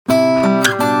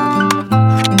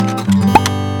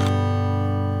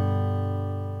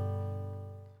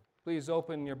Please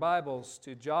open your Bibles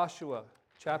to Joshua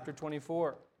chapter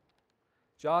 24.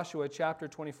 Joshua chapter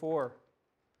 24,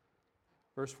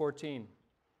 verse 14.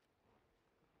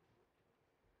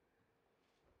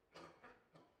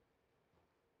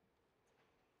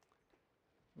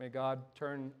 May God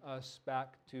turn us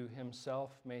back to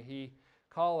Himself. May He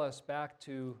call us back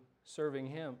to serving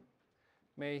Him.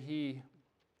 May He,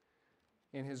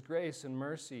 in His grace and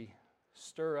mercy,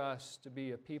 stir us to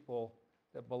be a people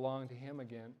that belong to Him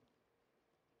again.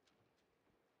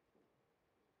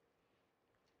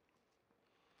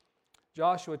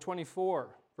 Joshua 24,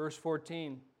 verse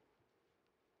 14.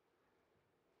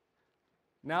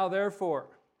 Now therefore,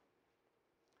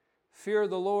 fear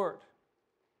the Lord,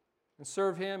 and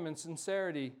serve Him in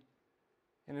sincerity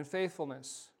and in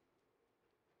faithfulness.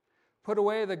 Put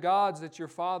away the gods that your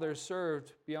fathers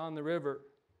served beyond the river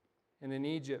and in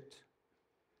Egypt,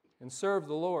 and serve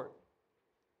the Lord.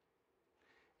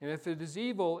 And if it is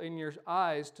evil in your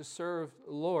eyes to serve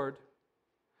the Lord,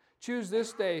 choose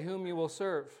this day whom you will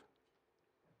serve,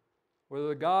 whether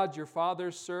the gods your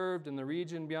fathers served in the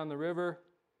region beyond the river,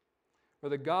 or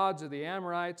the gods of the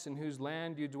Amorites in whose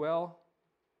land you dwell.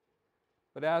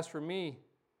 But as for me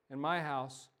and my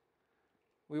house,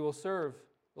 we will serve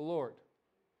the Lord.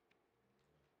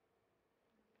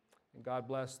 And God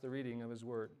bless the reading of His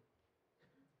Word.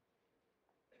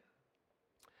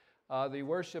 The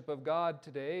worship of God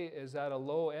today is at a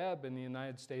low ebb in the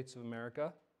United States of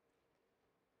America.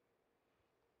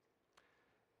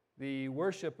 The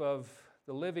worship of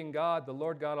the living God, the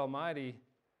Lord God Almighty,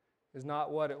 is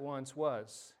not what it once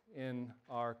was in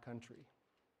our country.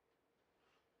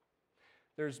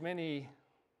 There's many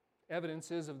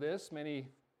evidences of this, many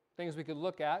things we could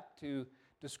look at to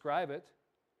describe it.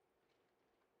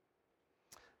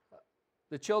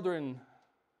 The children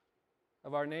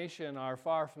of our nation are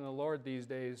far from the Lord these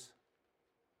days.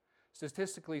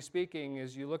 Statistically speaking,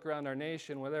 as you look around our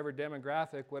nation, whatever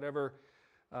demographic, whatever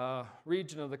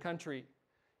region of the country,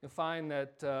 you'll find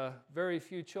that very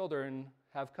few children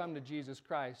have come to Jesus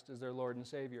Christ as their Lord and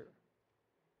Savior.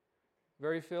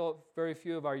 Very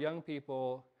few of our young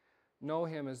people know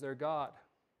Him as their God,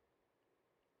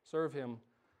 serve Him,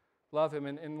 love Him.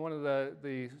 And one of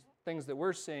the things that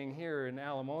we're seeing here in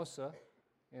Alamosa,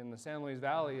 in the San Luis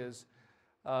Valley, is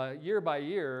year by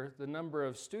year, the number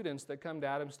of students that come to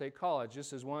Adams State College,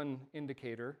 just as one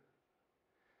indicator.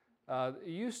 It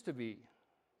used to be,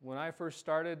 when I first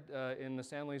started in the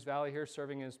San Luis Valley here,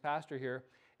 serving as pastor here,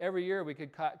 every year we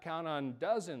could count on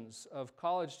dozens of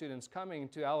college students coming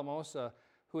to Alamosa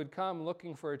who would come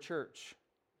looking for a church.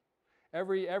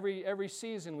 Every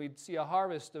season we'd see a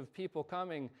harvest of people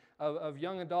coming, of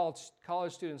young adults,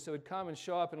 college students that would come and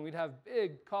show up, and we'd have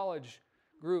big college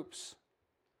groups.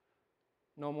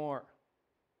 No more.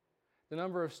 The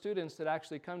number of students that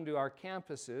actually come to our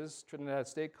campuses, Trinidad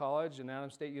State College and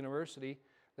Adams State University,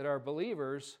 that are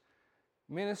believers,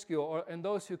 minuscule. And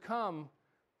those who come,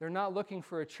 they're not looking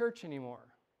for a church anymore.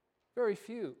 Very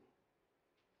few.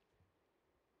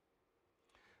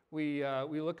 We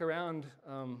look around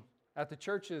at the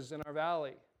churches in our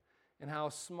valley and how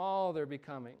small they're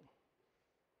becoming,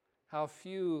 how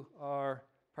few are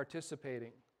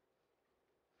participating.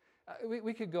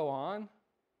 We could go on.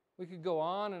 We could go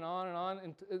on and on and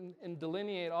on and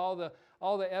delineate all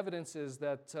the evidences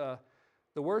that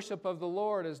the worship of the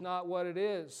Lord is not what it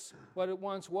is, what it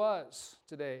once was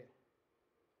today.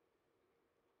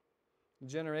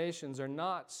 Generations are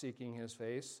not seeking His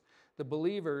face. The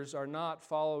believers are not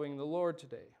following the Lord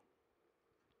today.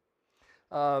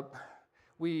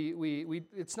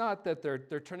 It's not that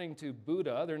they're turning to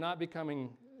Buddha. They're not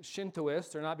becoming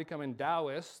Shintoists. They're not becoming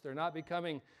Taoists. They're not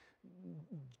becoming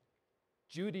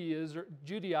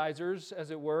Judaizers,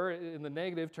 as it were, in the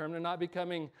negative term. They're not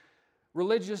becoming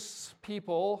religious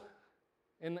people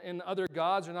in other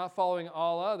gods. They're not following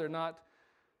Allah. They're not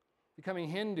becoming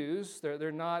Hindus.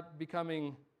 They're not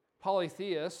becoming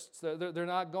polytheists. They're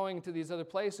not going to these other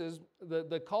places.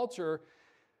 The culture,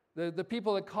 the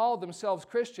people that called themselves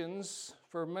Christians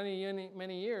for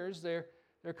many years, they're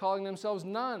calling themselves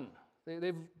none.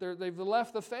 They've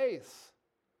left the faith.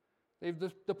 They've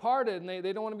departed, and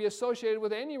they don't want to be associated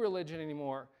with any religion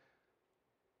anymore.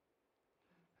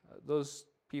 Those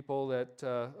people that,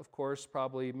 of course,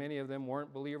 probably many of them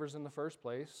weren't believers in the first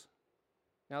place.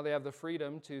 Now they have the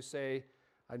freedom to say,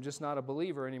 I'm just not a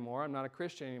believer anymore, I'm not a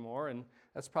Christian anymore, and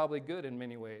that's probably good in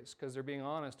many ways because they're being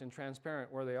honest and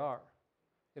transparent where they are.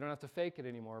 They don't have to fake it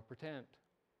anymore or pretend.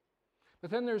 But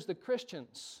then there's the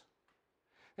Christians.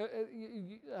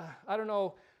 I don't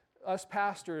know, us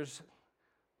pastors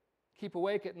keep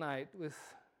awake at night with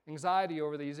anxiety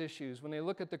over these issues when they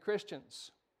look at the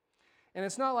Christians. And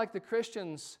it's not like the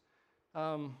Christians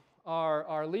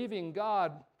are leaving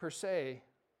God per se,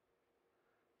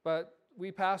 but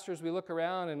we pastors, we look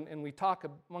around and we talk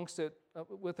amongst it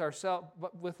with ourselves,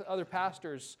 with other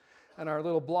pastors, and our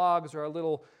little blogs or our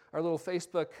little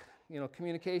Facebook,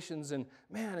 communications, and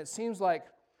man, it seems like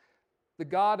the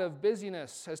god of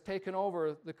busyness has taken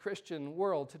over the Christian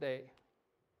world today.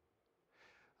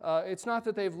 It's not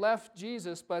that they've left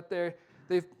Jesus, but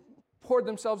they've poured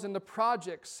themselves into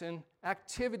projects and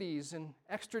activities and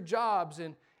extra jobs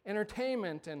and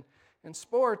entertainment and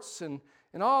sports and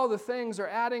all the things are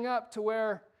adding up to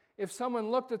where if someone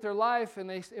looked at their life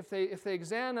and if they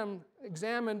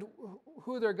examined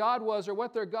who their God was or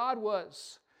what their God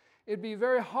was, it'd be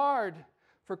very hard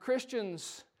for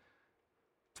Christians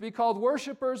to be called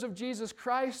worshipers of Jesus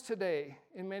Christ today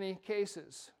in many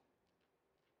cases,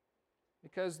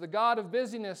 because the god of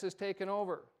busyness has taken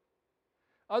over.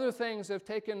 Other things have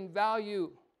taken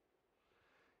value.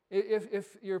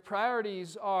 If your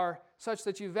priorities are such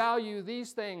that you value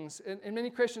these things, and many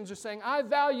Christians are saying, I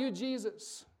value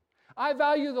Jesus, I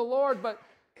value the Lord, but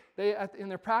in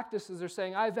their practices they're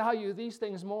saying, I value these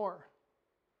things more.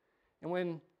 And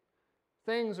when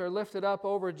things are lifted up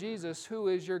over Jesus, who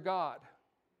is your God?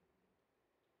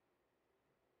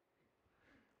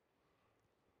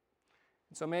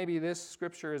 And so maybe this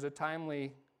scripture is a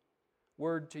timely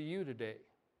word to you today.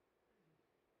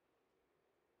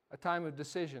 A time of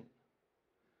decision.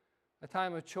 A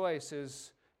time of choice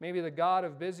is maybe the god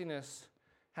of busyness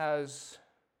has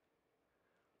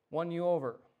won you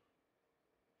over.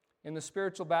 In the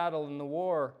spiritual battle, in the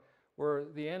war, where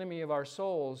the enemy of our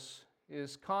souls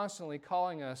is constantly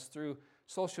calling us through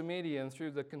social media and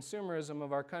through the consumerism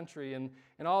of our country and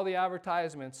all the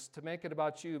advertisements to make it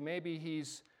about you, maybe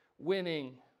he's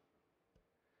winning.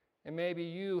 And maybe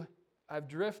you have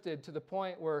drifted to the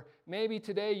point where maybe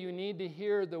today you need to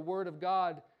hear the Word of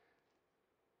God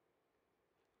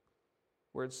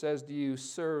where it says, do you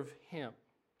serve Him?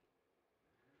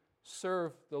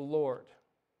 Serve the Lord.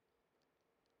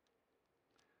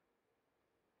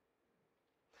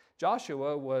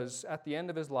 Joshua was at the end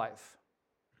of his life.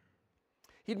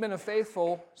 He'd been a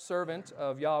faithful servant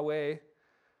of Yahweh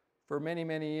for many,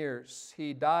 many years.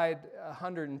 He died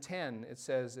 110, it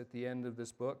says at the end of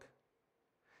this book.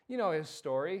 You know his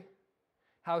story,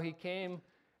 how he came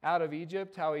out of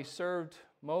Egypt, how he served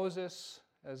Moses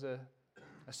as an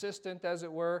assistant, as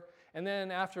it were, and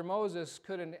then after Moses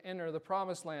couldn't enter the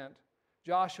promised land,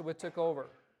 Joshua took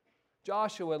over.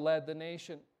 Joshua led the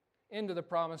nation into the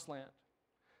promised land.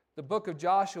 The book of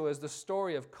Joshua is the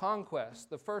story of conquest.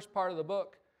 The first part of the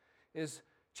book is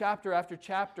chapter after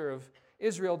chapter of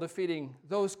Israel defeating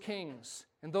those kings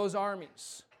and those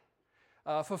armies,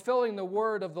 fulfilling the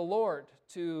word of the Lord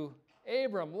to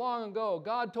Abram long ago.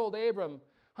 God told Abram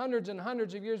hundreds and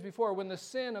hundreds of years before, when the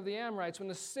sin of the Amorites, when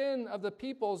the sin of the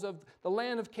peoples of the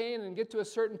land of Canaan get to a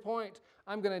certain point,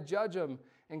 I'm going to judge them.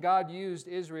 And God used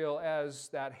Israel as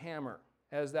that hammer,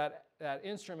 as that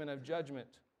instrument of judgment.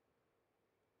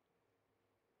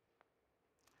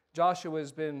 Joshua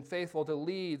has been faithful to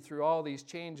lead through all these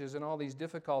changes and all these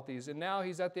difficulties, and now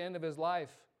he's at the end of his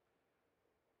life.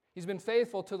 He's been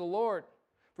faithful to the Lord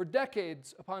for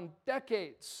decades upon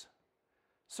decades,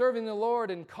 serving the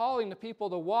Lord and calling the people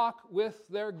to walk with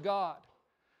their God.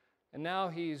 And now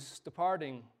he's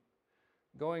departing,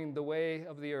 going the way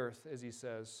of the earth, as he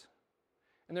says.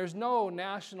 And there's no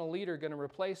national leader going to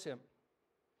replace him,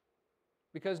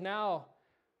 because now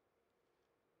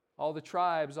all the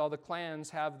tribes, all the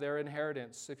clans have their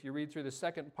inheritance. If you read through the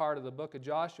second part of the book of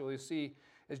Joshua, you see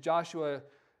as Joshua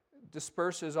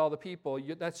disperses all the people,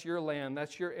 that's your land,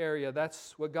 that's your area,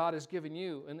 that's what God has given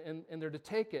you, and they're to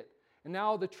take it. And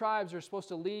now the tribes are supposed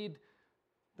to lead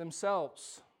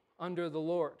themselves under the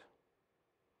Lord.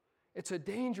 It's a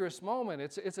dangerous moment.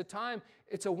 It's a time,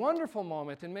 it's a wonderful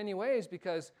moment in many ways,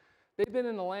 because they've been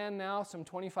in the land now some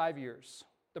 25 years.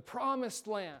 The promised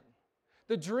land.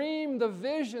 The dream, the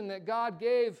vision that God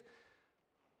gave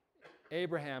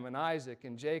Abraham and Isaac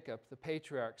and Jacob, the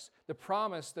patriarchs, the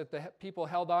promise that the people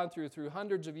held on through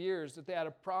hundreds of years, that they had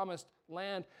a promised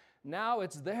land, now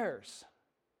it's theirs.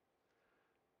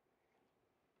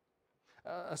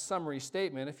 A summary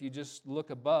statement, if you just look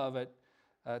above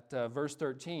at verse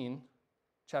 13,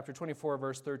 chapter 24,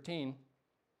 verse 13,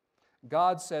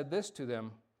 God said this to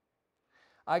them,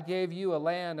 I gave you a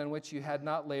land on which you had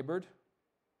not labored,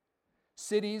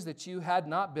 cities that you had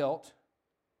not built,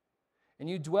 and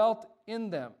you dwelt in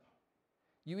them.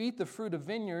 You eat the fruit of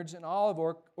vineyards and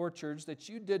olive orchards that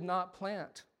you did not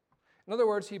plant. In other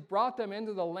words, He brought them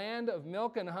into the land of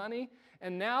milk and honey,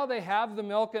 and now they have the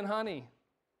milk and honey.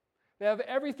 They have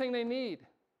everything they need.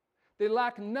 They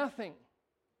lack nothing.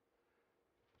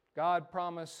 God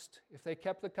promised if they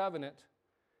kept the covenant,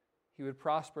 He would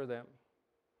prosper them.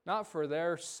 Not for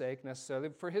their sake necessarily,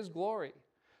 but for His glory.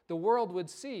 The world would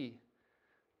see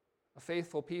a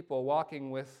faithful people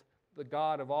walking with the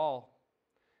God of all,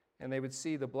 and they would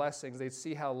see the blessings. They'd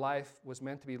see how life was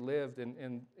meant to be lived,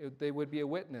 and they would be a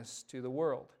witness to the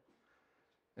world.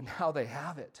 And now they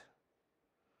have it.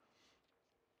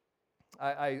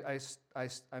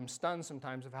 I'm stunned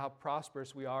sometimes of how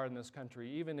prosperous we are in this country,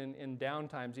 even in down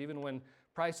times, even when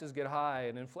prices get high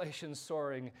and inflation's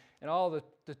soaring and all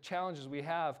the challenges we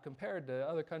have compared to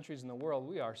other countries in the world.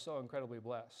 We are so incredibly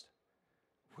blessed.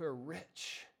 We're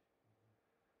rich.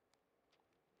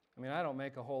 I mean, I don't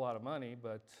make a whole lot of money,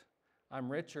 but I'm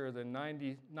richer than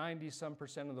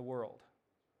 90-some% of the world.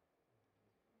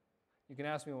 You can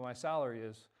ask me what my salary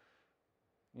is.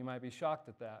 You might be shocked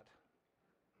at that.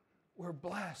 We're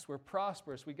blessed. We're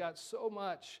prosperous. We got so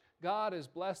much. God has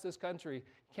blessed this country.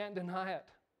 Can't deny it.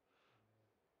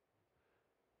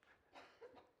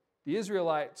 The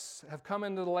Israelites have come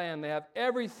into the land. They have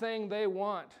everything they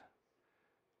want.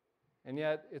 And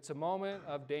yet it's a moment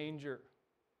of danger.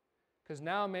 Because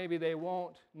now maybe they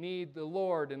won't need the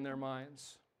Lord in their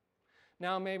minds.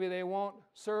 Now maybe they won't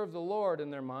serve the Lord in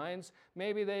their minds.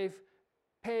 Maybe they've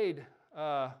paid,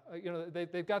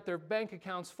 they've got their bank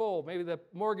accounts full. Maybe the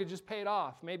mortgage is paid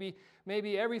off. Maybe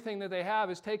everything that they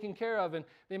have is taken care of. And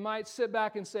they might sit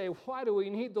back and say, why do we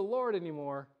need the Lord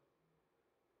anymore?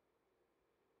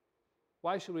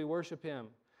 Why should we worship Him?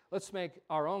 Let's make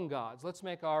our own gods. Let's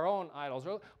make our own idols.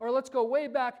 Or let's go way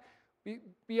back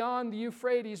beyond the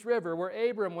Euphrates River where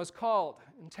Abram was called.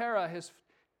 And Terah,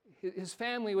 his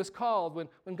family was called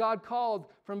when God called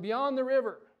from beyond the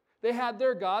river. They had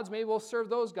their gods. Maybe we'll serve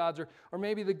those gods. Or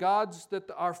maybe the gods that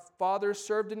our fathers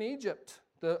served in Egypt,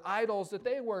 the idols that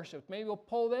they worshipped. Maybe we'll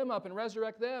pull them up and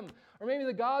resurrect them. Or maybe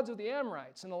the gods of the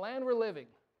Amorites in the land we're living.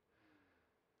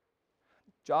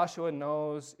 Joshua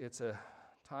knows it's a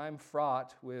time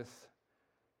fraught with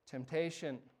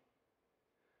temptation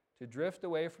to drift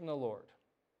away from the Lord,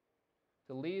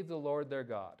 to leave the Lord their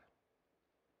God.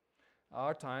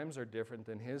 Our times are different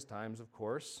than His times, of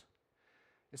course.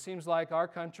 It seems like our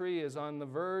country is on the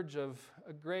verge of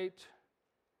a great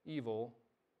evil,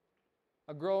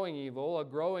 a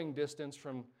growing distance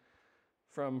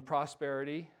from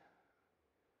prosperity.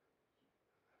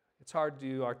 It's hard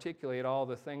to articulate all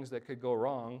the things that could go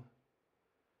wrong.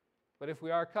 But if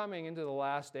we are coming into the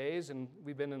last days, and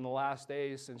we've been in the last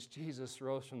days since Jesus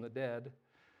rose from the dead,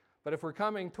 but if we're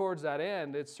coming towards that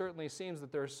end, it certainly seems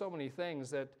that there are so many things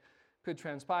that could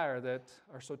transpire that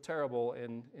are so terrible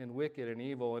and wicked and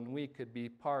evil, and we could be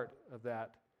part of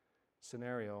that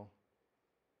scenario.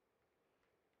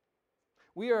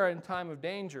 We are in a time of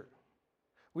danger.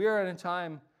 We are in a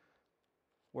time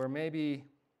where maybe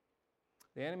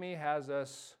the enemy has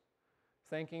us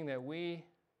thinking that we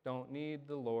don't need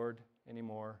the Lord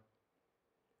anymore.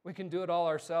 We can do it all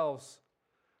ourselves.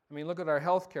 I mean, look at our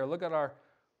health care. Look at our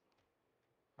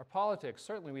politics.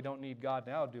 Certainly we don't need God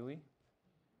now, do we?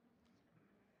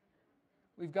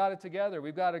 We've got it together.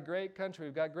 We've got a great country.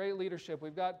 We've got great leadership.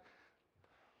 We've got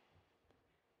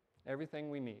everything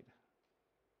we need.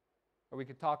 Or we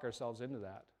could talk ourselves into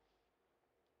that.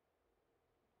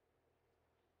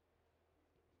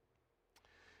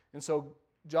 And so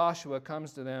Joshua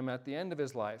comes to them at the end of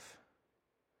his life,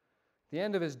 the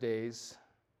end of his days.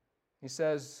 He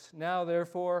says, now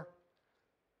therefore,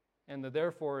 and the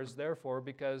therefore is therefore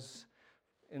because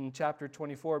in chapter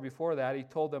 24 before that, he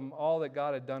told them all that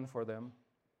God had done for them.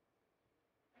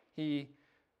 He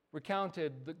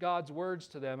recounted God's words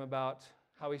to them about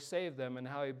how He saved them and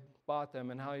how He bought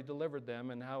them and how He delivered them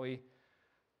and how He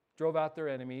drove out their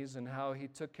enemies and how He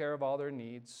took care of all their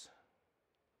needs.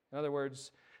 In other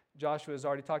words, Joshua has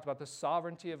already talked about the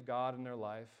sovereignty of God in their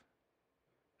life,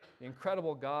 the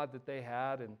incredible God that they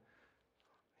had and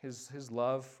His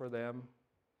love for them.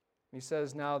 And he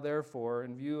says, now therefore,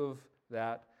 in view of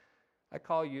that, I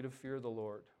call you to fear the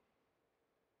Lord.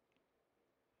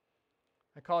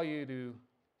 I call you to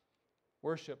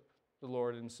worship the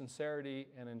Lord in sincerity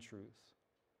and in truth.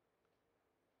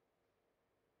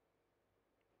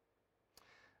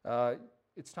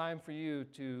 It's time for you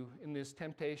to, in this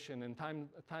temptation and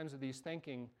times of these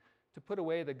thinking, to put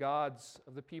away the gods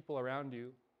of the people around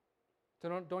you.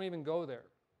 Don't even go there.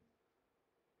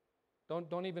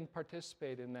 Don't even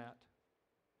participate in that.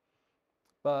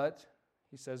 But,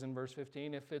 he says in verse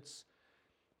 15, if it's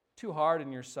too hard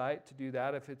in your sight to do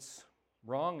that, if it's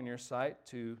wrong in your sight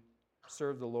to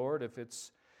serve the Lord, if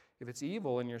it's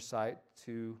evil in your sight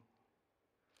to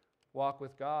walk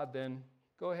with God, then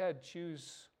go ahead,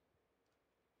 choose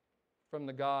from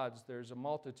the gods. There's a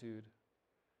multitude.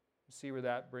 See where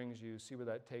that brings you, see where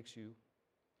that takes you.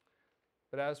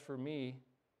 But as for me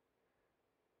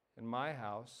and my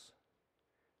house,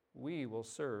 we will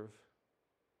serve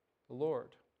the Lord.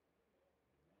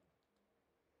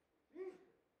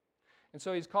 And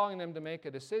so he's calling them to make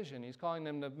a decision. He's calling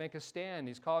them to make a stand.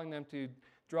 He's calling them to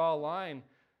draw a line,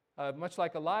 much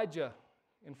like Elijah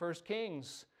in 1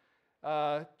 Kings.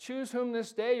 Choose whom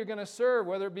this day you're going to serve,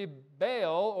 whether it be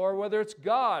Baal or whether it's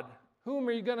God. Whom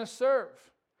are you going to serve?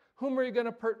 Whom are you going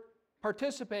to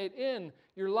participate in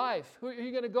your life? Who are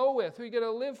you going to go with? Who are you going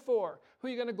to live for? Who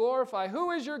are you going to glorify?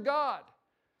 Who is your God?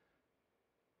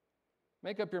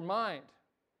 Make up your mind.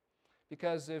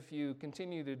 Because if you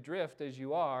continue to drift as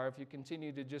you are, if you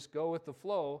continue to just go with the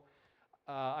flow,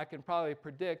 I can probably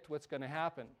predict what's going to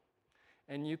happen.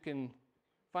 And you can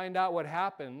find out what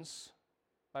happens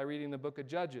by reading the book of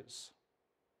Judges,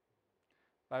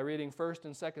 by reading 1st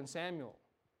and 2nd Samuel,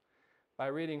 by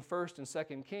reading 1st and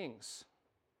 2nd Kings.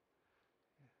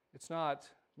 It's not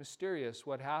mysterious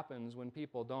what happens when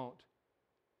people don't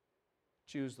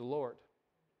choose the Lord.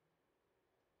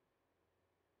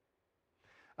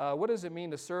 What does it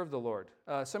mean to serve the Lord?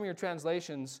 Some of your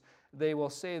translations, they will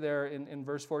say there in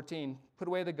verse 14, put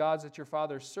away the gods that your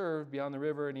fathers served beyond the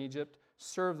river in Egypt,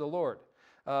 serve the Lord.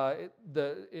 In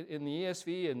the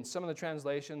ESV and some of the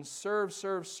translations, serve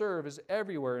is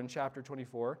everywhere in chapter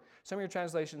 24. Some of your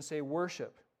translations say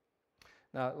worship.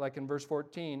 Now, like in verse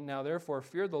 14, now therefore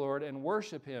fear the Lord and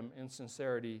worship Him in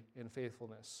sincerity and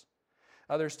faithfulness.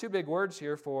 There's two big words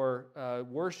here for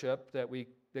worship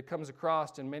that comes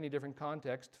across in many different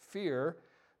contexts. Fear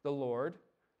the Lord,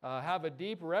 have a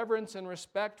deep reverence and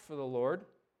respect for the Lord,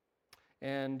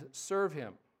 and serve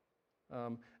Him.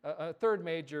 A third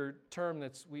major term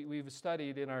that we've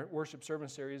studied in our worship sermon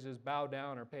series is bow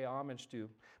down or pay homage to.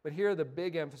 But here the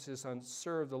big emphasis on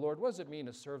serve the Lord. What does it mean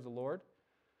to serve the Lord?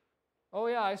 Oh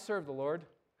yeah, I serve the Lord.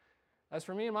 As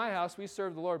for me and my house, we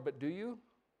serve the Lord. But do you?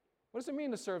 What does it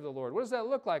mean to serve the Lord? What does that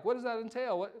look like? What does that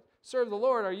entail? Serve the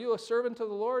Lord. Are you a servant to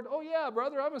the Lord? Oh yeah,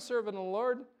 brother, I'm a servant of the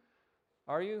Lord.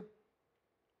 Are you?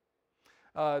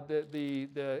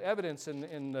 The evidence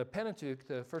in the Pentateuch,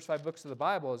 the first 5 books of the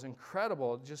Bible, is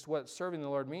incredible, just what serving the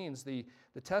Lord means. The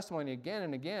testimony again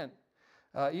and again.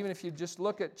 Even if you just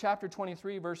look at chapter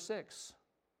 23, verse 6.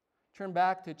 Turn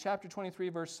back to chapter 23,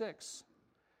 verse 6.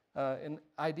 An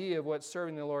idea of what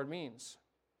serving the Lord means.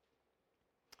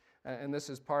 And this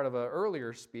is part of an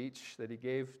earlier speech that he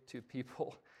gave to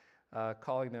people,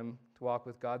 calling them to walk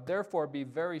with God. Therefore, be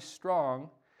very strong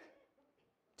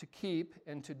to keep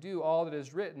and to do all that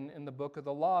is written in the book of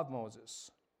the law of Moses,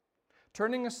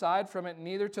 turning aside from it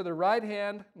neither to the right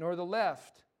hand nor the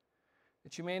left,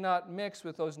 that you may not mix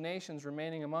with those nations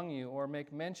remaining among you, or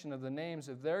make mention of the names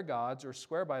of their gods, or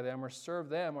swear by them, or serve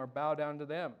them, or bow down to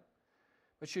them.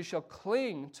 But you shall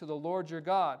cling to the Lord your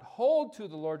God, hold to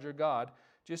the Lord your God,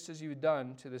 just as you've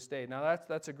done to this day. Now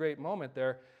that's a great moment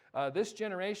there. This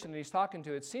generation that he's talking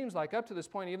to, it seems like up to this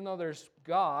point, even though there's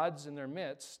gods in their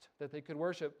midst, that they could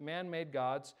worship man-made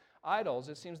gods, idols,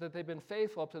 it seems that they've been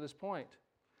faithful up to this point.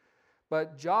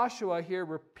 But Joshua here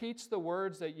repeats the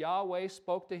words that Yahweh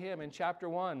spoke to him in chapter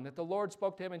 1, that the Lord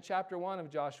spoke to him in chapter 1 of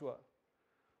Joshua.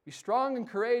 Be strong and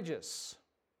courageous.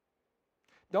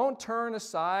 Don't turn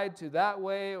aside to that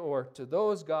way or to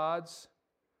those gods.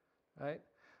 Right?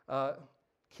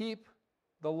 Keep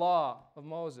the law of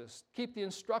Moses. Keep the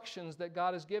instructions that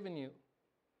God has given you.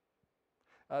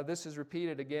 This is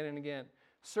repeated again and again.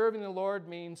 Serving the Lord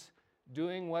means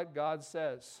doing what God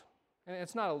says. And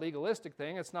it's not a legalistic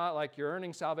thing. It's not like you're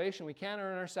earning salvation. We can't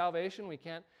earn our salvation.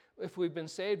 If we've been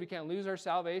saved, we can't lose our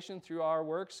salvation through our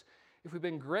works. If we've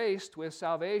been graced with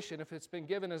salvation, if it's been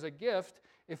given as a gift,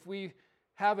 if we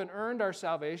haven't earned our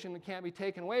salvation, it can't be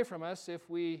taken away from us if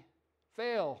we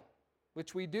fail,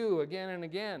 which we do again and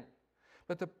again.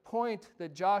 But the point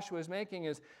that Joshua is making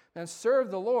is, and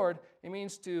serve the Lord, it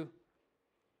means to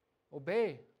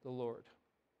obey the Lord.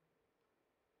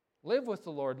 Live with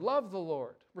the Lord, love the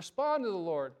Lord, respond to the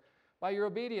Lord by your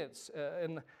obedience.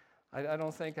 And I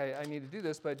don't think I need to do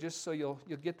this, but just so you'll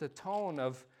get the tone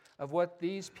of what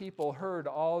these people heard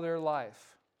all their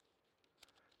life.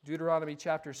 Deuteronomy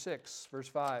chapter 6, verse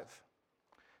 5.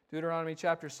 Deuteronomy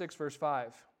chapter 6, verse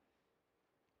 5.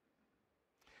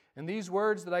 And these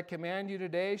words that I command you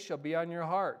today shall be on your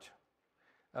heart.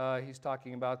 He's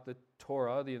talking about the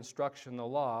Torah, the instruction, the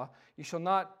law. You shall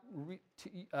not,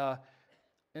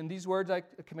 and these words I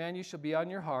command you shall be on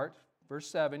your heart. Verse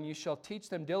 7, you shall teach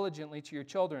them diligently to your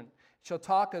children. You shall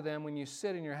talk of them when you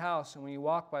sit in your house and when you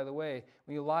walk by the way,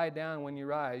 when you lie down, when you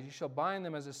rise. You shall bind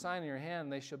them as a sign in your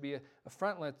hand. They shall be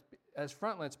as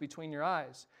frontlets between your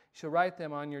eyes. You shall write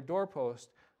them on your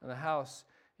doorpost, on the house,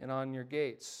 and on your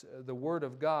gates. The Word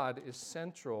of God is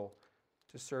central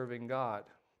to serving God,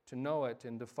 to know it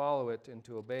and to follow it and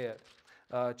to obey it.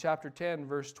 Chapter 10,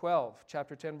 verse 12.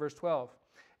 Chapter 10, verse 12.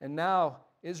 And now,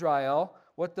 Israel,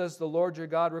 what does the Lord your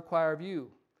God require of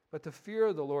you? But to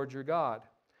fear the Lord your God,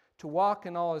 to walk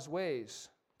in all His ways,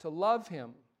 to love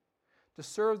Him, to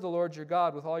serve the Lord your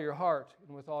God with all your heart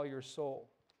and with all your soul.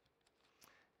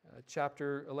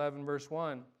 Chapter 11, verse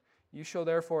 1. You shall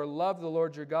therefore love the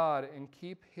Lord your God and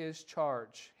keep His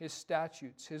charge, His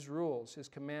statutes, His rules, His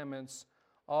commandments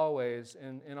always,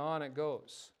 and on it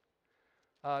goes.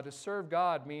 To serve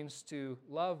God means to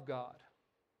love God.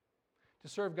 To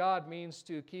serve God means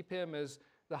to keep Him as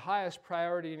the highest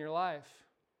priority in your life.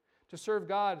 To serve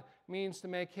God means to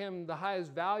make Him the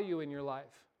highest value in your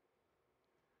life.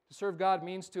 To serve God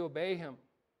means to obey Him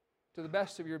to the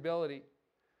best of your ability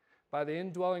by the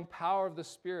indwelling power of the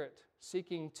Spirit,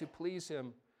 seeking to please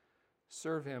Him,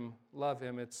 serve Him, love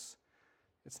Him. It's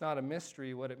not a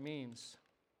mystery what it means.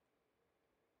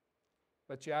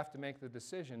 But you have to make the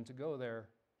decision to go there.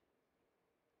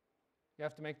 You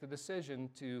have to make the decision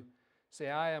to say,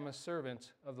 I am a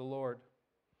servant of the Lord.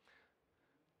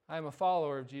 I am a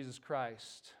follower of Jesus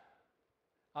Christ.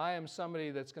 I am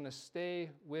somebody that's going to stay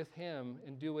with Him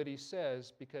and do what He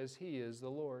says because He is the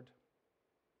Lord.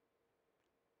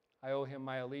 I owe Him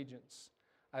my allegiance.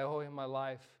 I owe Him my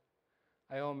life.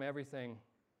 I owe Him everything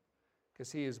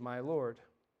because He is my Lord.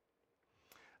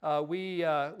 We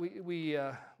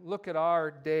look at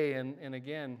our day, and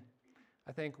again,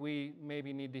 I think we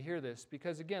maybe need to hear this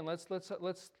because again, let's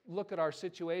look at our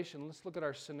situation. Let's look at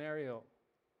our scenario.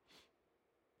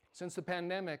 Since the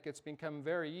pandemic, it's become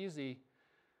very easy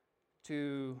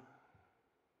to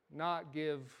not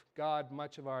give God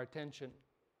much of our attention,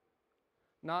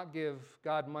 not give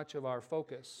God much of our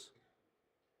focus.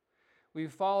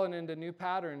 We've fallen into new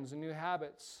patterns and new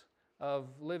habits of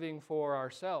living for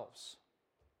ourselves.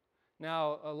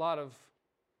 Now,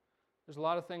 there's a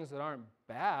lot of things that aren't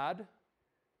bad.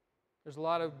 There's a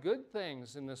lot of good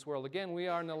things in this world. Again, we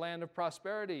are in the land of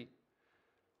prosperity.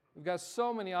 We've got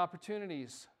so many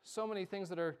opportunities, so many things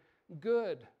that are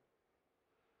good.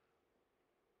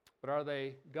 But are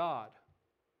they God?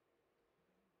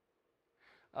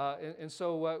 And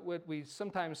so what we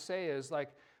sometimes say is like,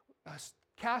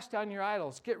 cast down your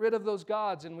idols, get rid of those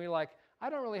gods. And we're like, I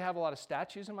don't really have a lot of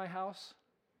statues in my house.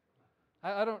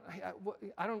 I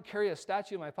don't carry a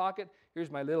statue in my pocket. Here's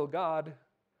my little God.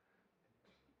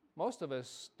 Most of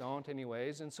us don't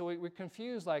anyways. And so we're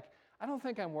confused like, I don't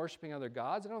think I'm worshiping other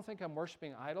gods. I don't think I'm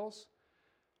worshiping idols.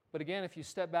 But again, if you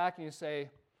step back and you say,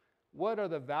 what are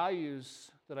the values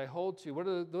that I hold to? What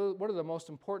are the most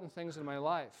important things in my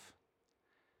life?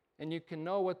 And you can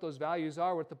know what those values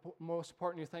are, what the most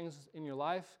important things in your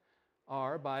life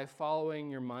are by following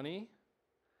your money,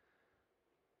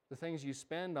 the things you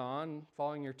spend on,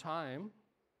 following your time,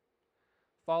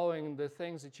 following the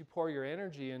things that you pour your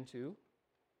energy into.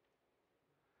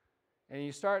 And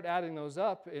you start adding those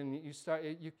up, and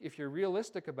if you're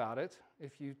realistic about it,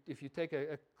 if you take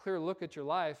a clear look at your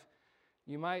life,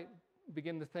 you might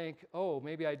begin to think, oh,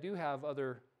 maybe I do have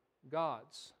other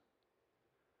gods.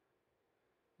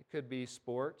 It could be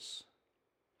sports,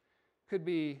 could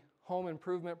be home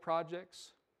improvement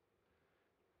projects,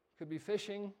 could be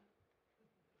fishing,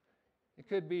 it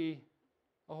could be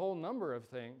a whole number of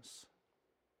things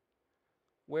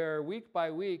where week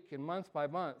by week and month by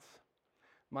month,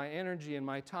 my energy and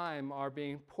my time are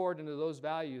being poured into those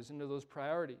values, into those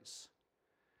priorities.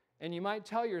 And you might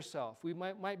tell yourself, we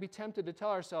might be tempted to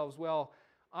tell ourselves, well,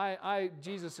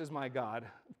 Jesus is my God.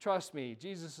 Trust me,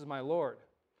 Jesus is my Lord.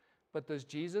 But does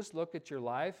Jesus look at your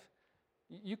life?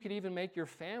 You could even make your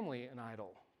family an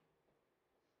idol.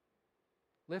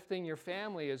 Lifting your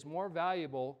family is more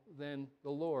valuable than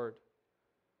the Lord.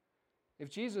 If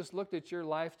Jesus looked at your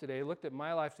life today, looked at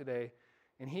my life today,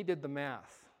 and He did the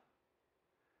math,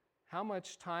 how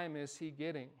much time is He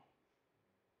getting?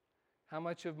 How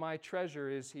much of my treasure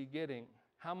is He getting?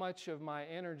 How much of my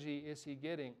energy is He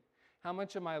getting? How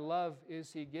much of my love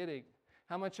is He getting?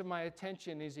 How much of my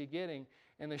attention is He getting?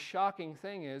 And the shocking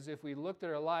thing is, if we looked at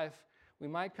our life, we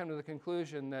might come to the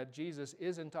conclusion that Jesus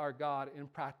isn't our God in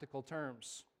practical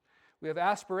terms. We have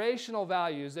aspirational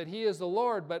values that He is the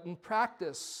Lord, but in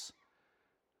practice,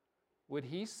 would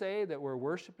He say that we're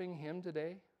worshiping Him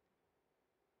today?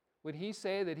 Would He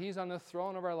say that He's on the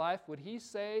throne of our life? Would He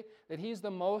say that He's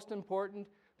the most important,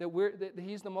 that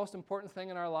He's the most important thing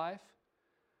in our life?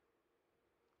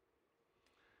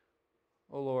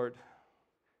 Oh Lord,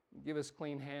 give us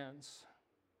clean hands.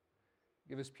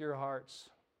 Give us pure hearts.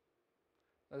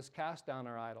 Let us cast down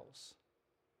our idols.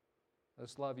 Let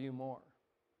us love You more.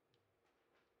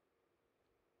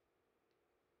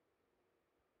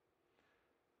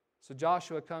 So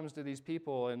Joshua comes to these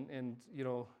people and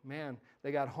man,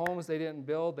 they got homes they didn't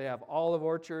build. They have olive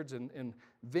orchards and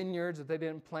vineyards that they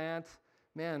didn't plant.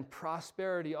 Man,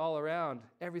 prosperity all around,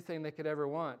 everything they could ever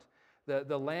want.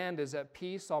 The land is at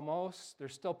peace almost.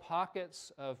 There's still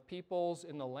pockets of peoples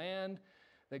in the land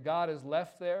that God has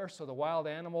left there so the wild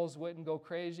animals wouldn't go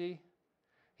crazy.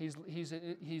 He's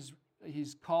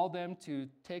called them to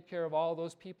take care of all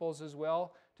those peoples as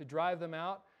well, to drive them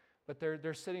out. But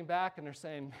they're sitting back and they're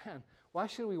saying, man, why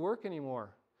should we work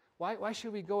anymore? Why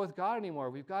should we go with God anymore?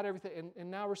 We've got everything,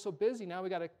 and now we're so busy. Now we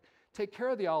got to take care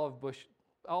of the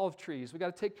olive trees. We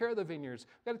got to take care of the vineyards.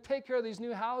 We got to take care of these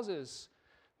new houses.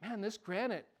 Man, this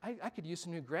granite, I could use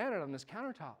some new granite on this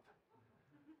countertop.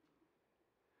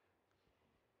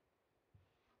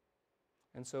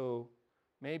 And so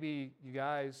maybe you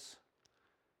guys,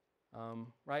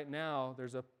 right now,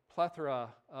 there's a plethora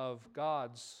of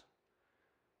gods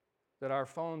that our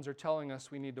phones are telling us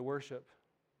we need to worship.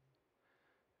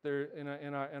 There,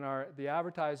 the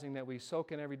advertising that we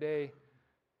soak in every day,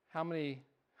 how many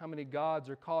gods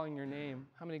are calling your name?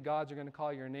 How many gods are going to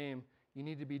call your name? You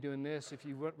need to be doing this. If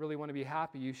you really want to be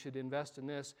happy, you should invest in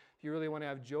this. If you really want to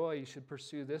have joy, you should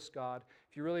pursue this God.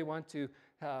 If you really want to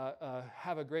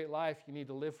have a great life, you need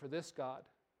to live for this God.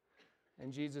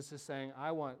 And Jesus is saying,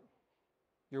 I want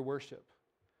your worship.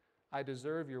 I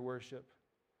deserve your worship.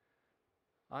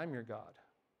 I'm your God.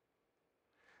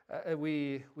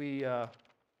 We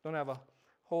don't have a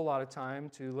whole lot of time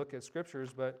to look at scriptures,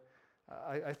 but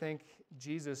I think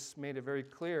Jesus made it very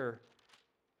clear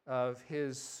of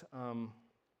his,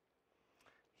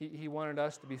 he wanted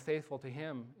us to be faithful to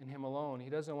him and him alone. He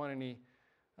doesn't want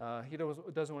he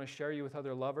doesn't want to share you with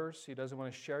other lovers. He doesn't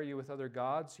want to share you with other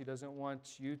gods. He doesn't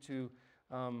want you to,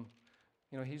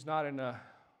 he's not in a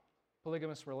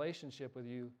polygamous relationship with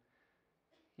you.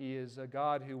 He is a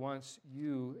God who wants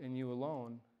you and you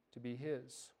alone to be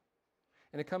his.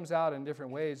 And it comes out in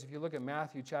different ways. If you look at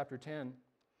Matthew chapter 10,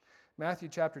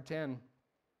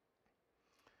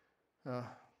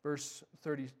 verse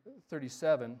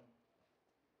 37,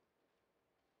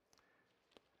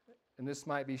 and this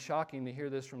might be shocking to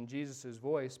hear this from Jesus'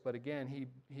 voice, but again,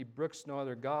 he brooks no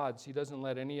other gods. He doesn't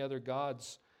let any other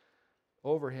gods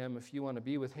over him. If you want to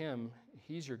be with him,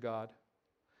 he's your God.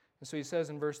 And so he says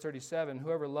in verse 37,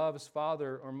 whoever loves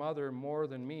father or mother more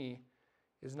than me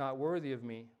is not worthy of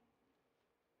me.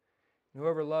 And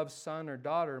whoever loves son or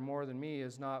daughter more than me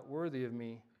is not worthy of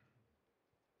me.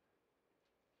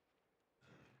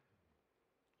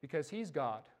 Because he's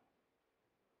God.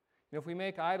 And if we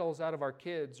make idols out of our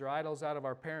kids or idols out of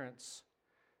our parents,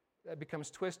 that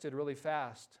becomes twisted really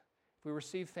fast. If we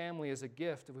receive family as a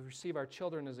gift, if we receive our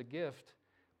children as a gift,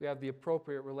 we have the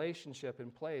appropriate relationship in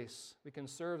place. We can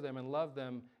serve them and love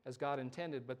them as God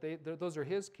intended, but those are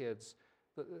his kids.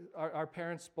 Our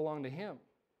parents belong to him.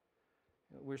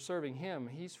 We're serving him.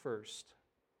 He's first.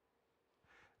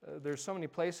 There's so many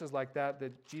places like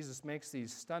that Jesus makes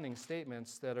these stunning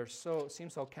statements that seem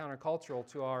so countercultural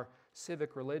to our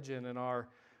civic religion and our,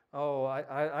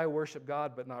 I worship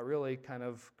God, but not really kind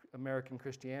of American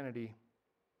Christianity.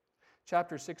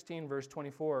 Chapter 16, verse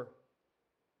 24.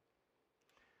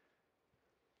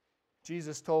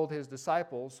 Jesus told his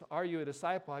disciples, are you a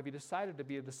disciple? Have you decided to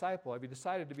be a disciple? Have you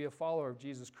decided to be a follower of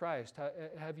Jesus Christ?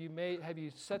 Have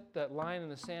you set that line in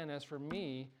the sand? As for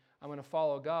me, I'm going to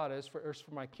follow God. As for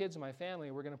my kids and my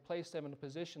family, we're going to place them in a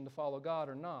position to follow God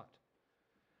or not.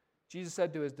 Jesus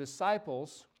said to his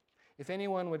disciples, if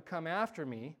anyone would come after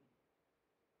me,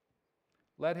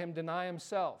 let him deny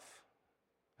himself.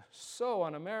 So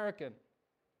un-American.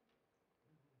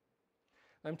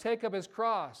 Let him take up his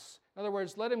cross. In other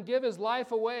words, let him give his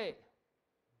life away.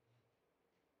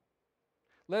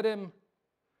 Let him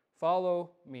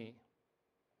follow me.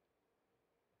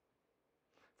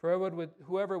 For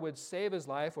whoever would save his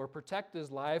life or protect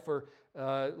his life or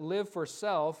live for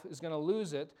self is going to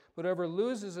lose it. But whoever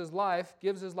loses his life,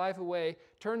 gives his life away,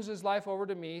 turns his life over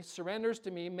to me, surrenders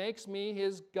to me, makes me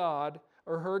his God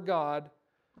or her God,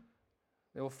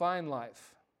 they will find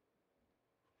life.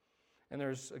 And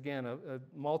there's, again, a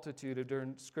multitude of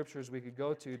different scriptures we could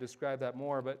go to describe that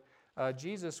more. But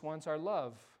Jesus wants our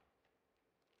love.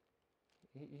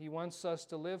 He wants us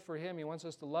to live for him. He wants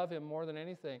us to love him more than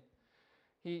anything.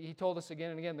 He told us again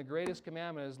and again, the greatest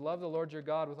commandment is love the Lord your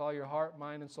God with all your heart,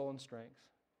 mind, and soul and strength.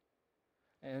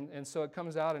 And so it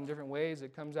comes out in different ways.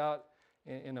 It comes out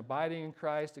in abiding in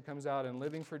Christ. It comes out in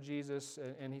living for Jesus.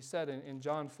 And he said in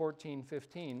John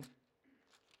 14:15,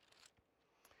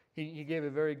 he gave a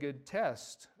very good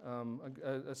test,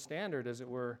 a standard, as it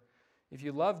were. If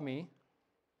you love me,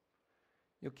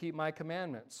 you'll keep my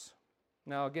commandments.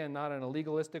 Now, again, not in a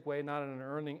legalistic way, not in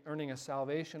an earning a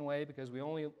salvation way, because we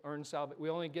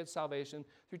only get salvation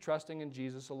through trusting in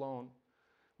Jesus alone.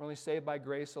 We're only saved by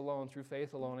grace alone, through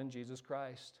faith alone in Jesus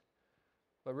Christ.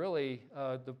 But really,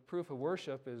 the proof of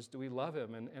worship is, do we love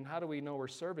Him? And how do we know we're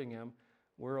serving Him?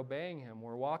 We're obeying Him.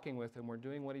 We're walking with Him. We're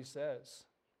doing what He says,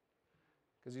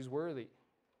 because He's worthy.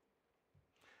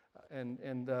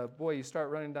 And boy, you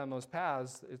start running down those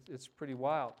paths, it's pretty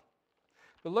wild.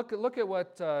 But look at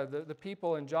what the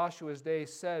people in Joshua's day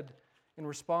said in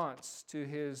response to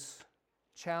his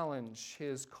challenge,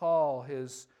 his call,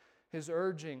 his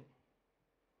urging.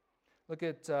 Look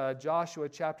at Joshua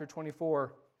chapter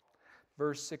 24,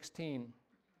 verse 16.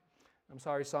 I'm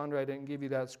sorry, Sandra, I didn't give you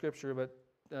that scripture,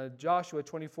 but Joshua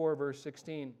 24, verse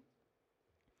 16.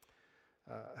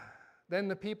 Then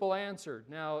the people answered.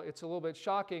 Now, it's a little bit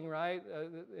shocking, right?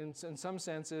 In some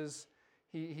senses,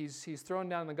 he's thrown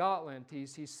down the gauntlet.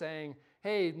 He's saying,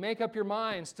 hey, make up your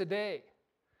minds today.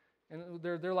 And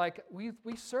they're like, we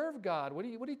serve God. What are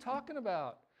you talking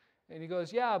about? And he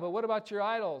goes, yeah, but what about your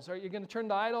idols? Are you going to turn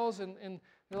to idols? And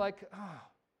they're like, oh.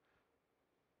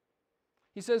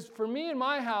 He says, for me and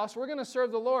my house, we're going to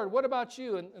serve the Lord. What about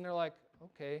you? And they're like,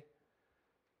 okay.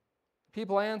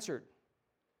 People answered.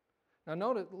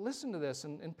 Now listen to this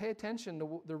and pay attention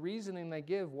to the reasoning they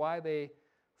give why they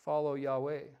follow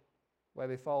Yahweh, why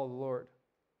they follow the Lord.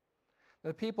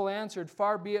 The people answered,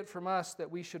 far be it from us that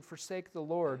we should forsake the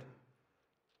Lord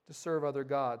to serve other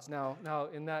gods. Now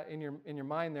in your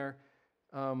mind there,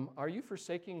 are you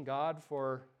forsaking God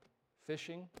for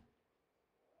fishing?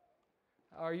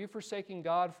 Are you forsaking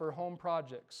God for home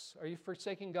projects? Are you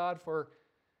forsaking God for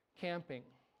camping?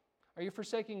 Are you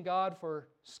forsaking God for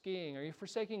skiing? Are you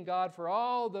forsaking God for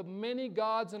all the many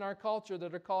gods in our culture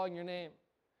that are calling your name?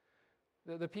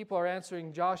 The people are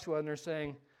answering Joshua and they're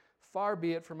saying, far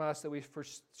be it from us that we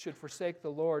should forsake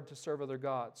the Lord to serve other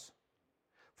gods.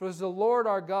 For it is the Lord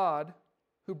our God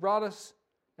who brought us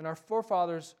and our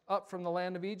forefathers up from the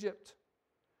land of Egypt,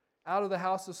 out of the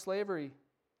house of slavery,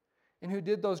 and who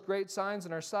did those great signs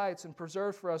in our sights and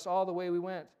preserved for us all the way we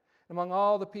went, among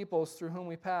all the peoples through whom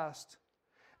we passed.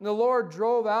 And the Lord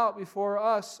drove out before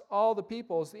us all the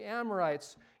peoples, the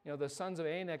Amorites, the sons of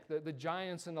Anak, the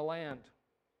giants in the land.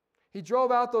 He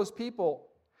drove out those people.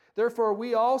 Therefore,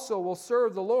 we also will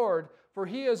serve the Lord, for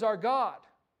He is our God.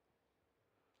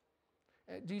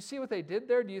 Do you see what they did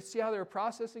there? Do you see how they were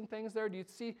processing things there? Do you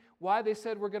see why they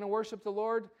said we're going to worship the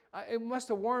Lord? It must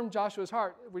have warmed Joshua's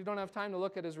heart. We don't have time to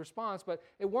look at his response, but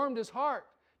it warmed his heart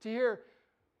to hear,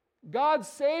 God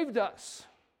saved us.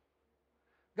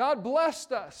 God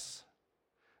blessed us.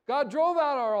 God drove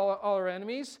out all our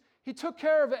enemies. He took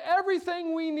care of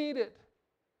everything we needed.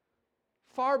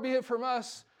 Far be it from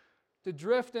us to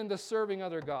drift into serving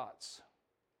other gods.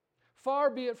 Far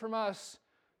be it from us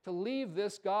to leave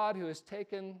this God who has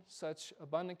taken such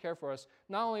abundant care for us.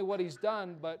 Not only what He's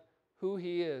done, but who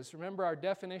He is. Remember our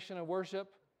definition of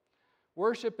worship?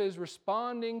 Worship is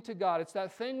responding to God. It's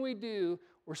that thing we do,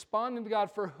 responding to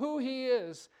God for who He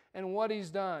is and what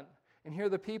He's done. And here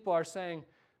the people are saying,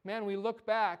 man, we look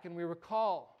back and we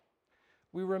recall.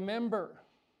 We remember.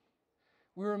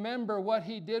 We remember what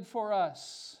He did for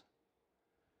us.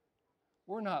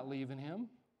 We're not leaving Him.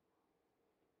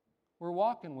 We're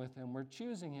walking with Him. We're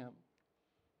choosing Him.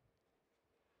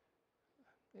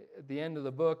 At the end of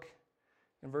the book,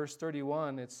 in verse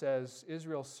 31, it says,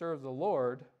 Israel served the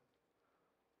Lord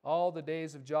all the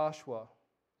days of Joshua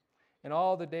and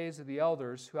all the days of the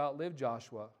elders who outlived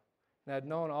Joshua and had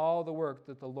known all the work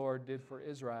that the Lord did for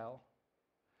Israel.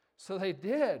 So they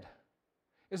did.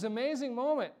 It's an amazing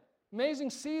moment, amazing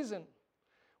season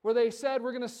where they said,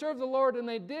 we're going to serve the Lord, and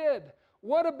they did.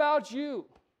 What about you?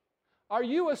 Are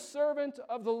you a servant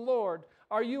of the Lord?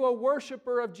 Are you a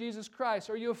worshiper of Jesus Christ?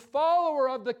 Are you a follower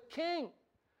of the King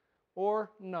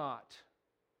or not?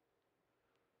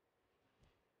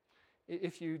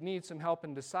 If you need some help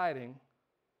in deciding,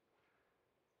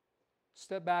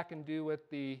 step back and do what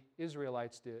the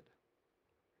Israelites did.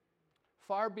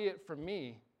 Far be it from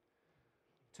me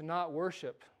to not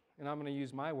worship, and I'm going to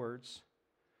use my words,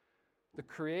 the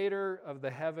Creator of the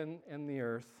heaven and the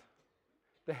earth.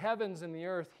 The heavens and the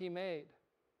earth He made.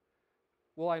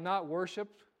 Will I not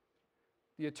worship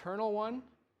the Eternal One?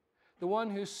 The one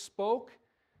who spoke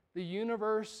the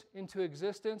universe into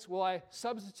existence? Will I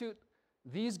substitute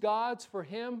these gods for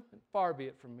Him? Far be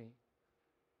it from me.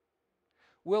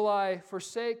 Will I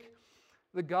forsake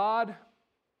the God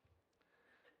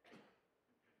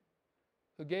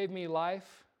who gave me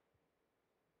life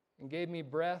and gave me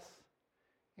breath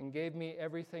and gave me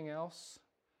everything else?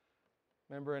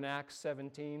 Remember in Acts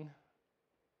 17?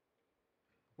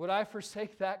 Would I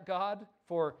forsake that God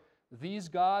for these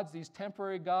gods, these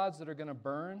temporary gods that are going to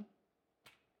burn,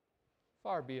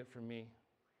 far be it from me.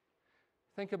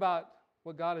 Think about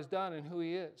what God has done and who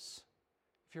He is.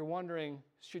 If you're wondering,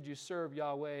 should you serve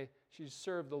Yahweh, should you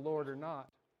serve the Lord or not?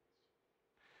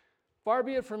 Far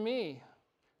be it from me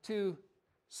to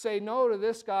say no to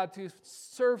this God, to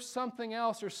serve something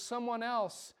else or someone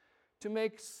else, to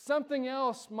make something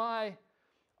else my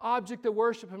object of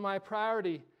worship and my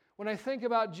priority. When I think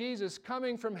about Jesus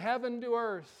coming from heaven to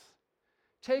earth,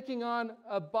 taking on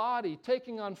a body,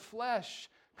 taking on flesh,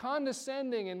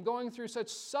 condescending and going through such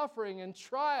suffering and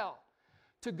trial,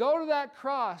 to go to that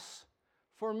cross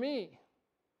for me.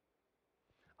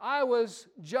 I was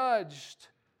judged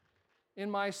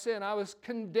in my sin. I was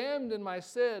condemned in my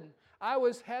sin. I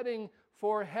was heading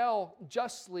for hell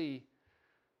justly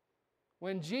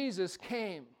when Jesus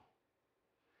came.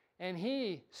 And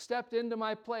He stepped into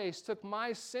my place, took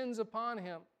my sins upon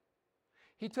Him.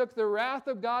 He took the wrath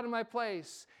of God in my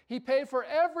place. He paid for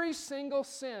every single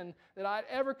sin that I'd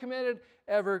ever committed,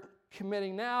 ever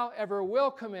committing now, ever will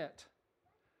commit.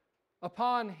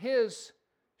 Upon His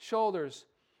shoulders,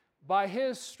 by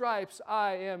His stripes,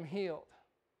 I am healed.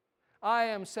 I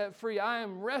am set free. I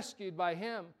am rescued by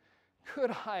Him.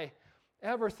 Could I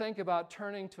ever think about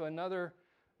turning to another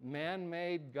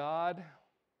man-made God?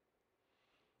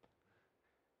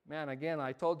 Man, again,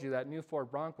 I told you that new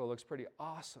Ford Bronco looks pretty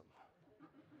awesome.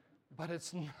 But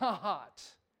it's not.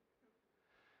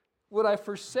 Would I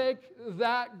forsake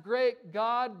that great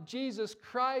God, Jesus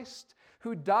Christ,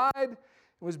 who died,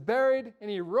 was buried, and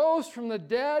He rose from the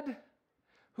dead,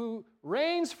 who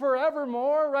reigns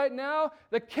forevermore right now,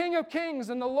 the King of Kings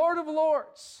and the Lord of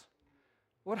Lords?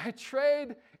 Would I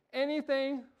trade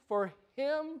anything for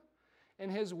Him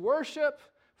and His worship?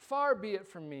 Far be it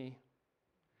from me.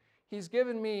 He's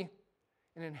given me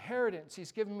an inheritance.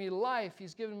 He's given me life.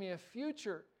 He's given me a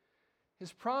future.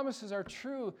 His promises are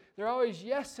true. They're always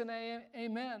yes and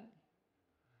amen.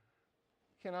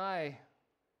 Can I,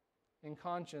 in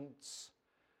conscience,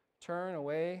 turn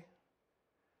away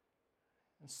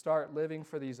and start living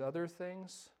for these other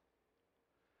things?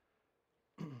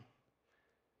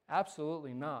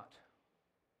 Absolutely not.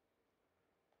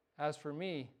 As for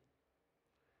me,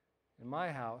 in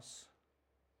my house,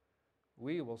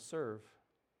 we will serve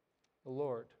the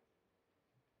Lord.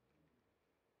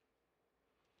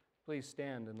 Please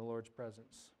stand in the Lord's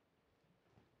presence.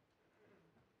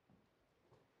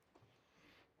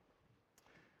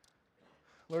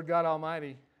 Lord God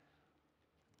Almighty,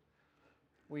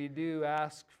 we do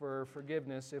ask for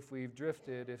forgiveness if we've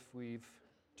drifted, if we've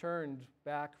turned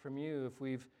back from You, if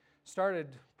we've started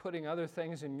putting other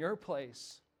things in Your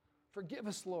place. Forgive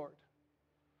us, Lord.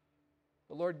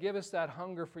 But Lord, give us that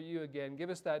hunger for You again. Give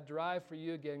us that drive for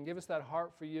You again. Give us that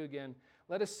heart for You again.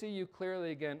 Let us see You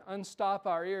clearly again. Unstop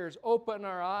our ears. Open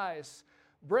our eyes.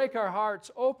 Break our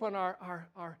hearts. Open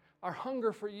our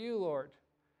hunger for You, Lord.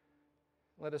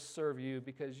 Let us serve You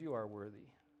because You are worthy.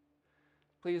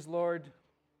 Please, Lord,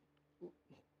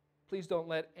 please don't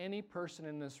let any person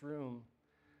in this room,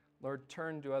 Lord,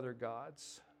 turn to other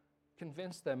gods.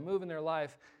 Convince them. Move in their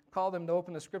life. Call them to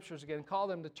open the Scriptures again. Call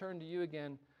them to turn to You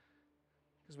again,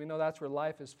 because we know that's where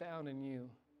life is found in You.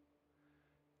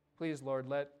 Please, Lord,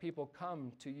 let people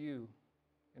come to You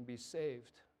and be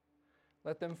saved.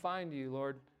 Let them find You,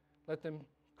 Lord. Let them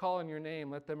call on Your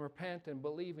name. Let them repent and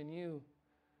believe in You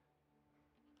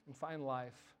and find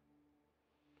life.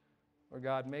 Lord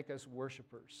God, make us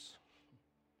worshipers.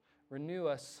 Renew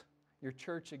us, Your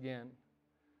church again.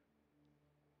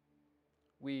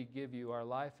 We give You our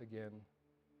life again.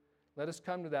 Let us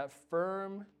come to that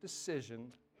firm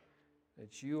decision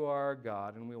that You are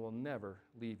God and we will never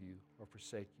leave You or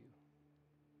forsake You.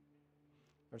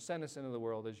 Lord, send us into the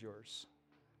world as Yours.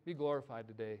 Be glorified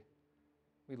today.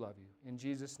 We love You. In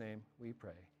Jesus' name we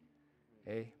pray.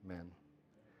 Amen.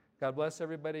 God bless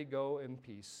everybody. Go in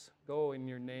peace. Go in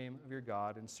your name of your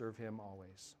God and serve Him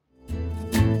always.